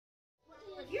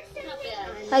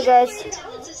Hi guys,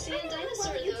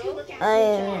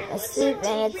 I'm asleep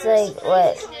and it's like,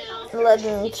 what,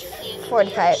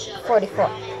 11:45,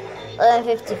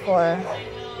 11:54.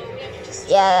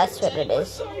 Yeah, that's what it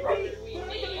is.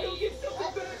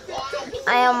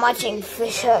 I am watching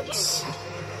fish hooks.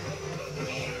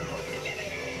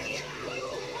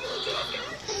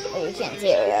 Oh, you can't see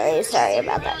it really, sorry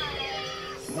about that.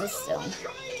 So,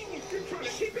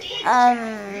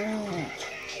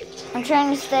 I'm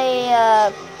trying to stay,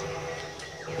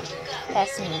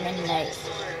 past midnight.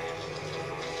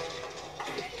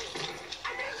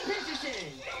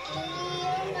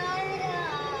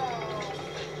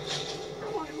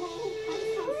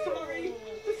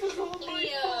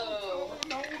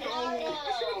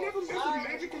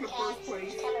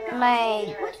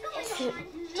 My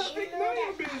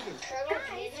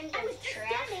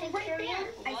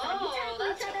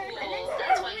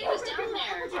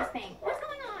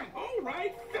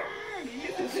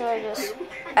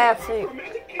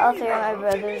all three of my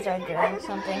brothers are doing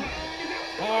something.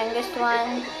 The youngest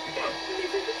one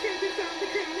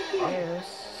is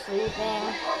sleeping.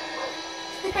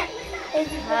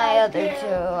 My other two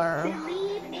are.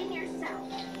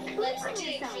 Let's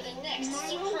dig for the next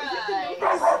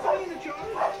surprise.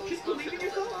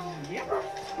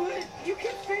 But you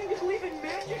keep saying you believe in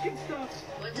magic and stuff.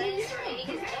 What dinosaur egg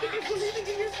is that? Believing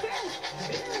in yourself.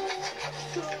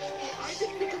 So I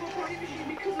just think of a party machine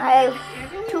because I have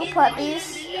two puppies,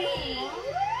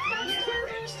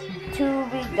 two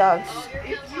big dogs.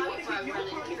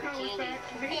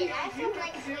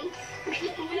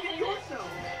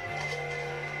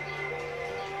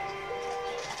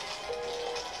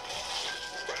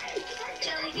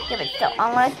 Give it till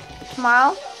onward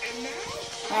tomorrow.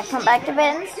 When I come back to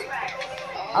Ben's,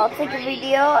 I'll take a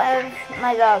video of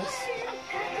my dogs.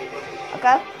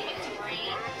 Okay?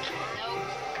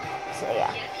 So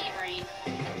yeah.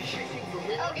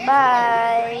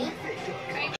 Bye.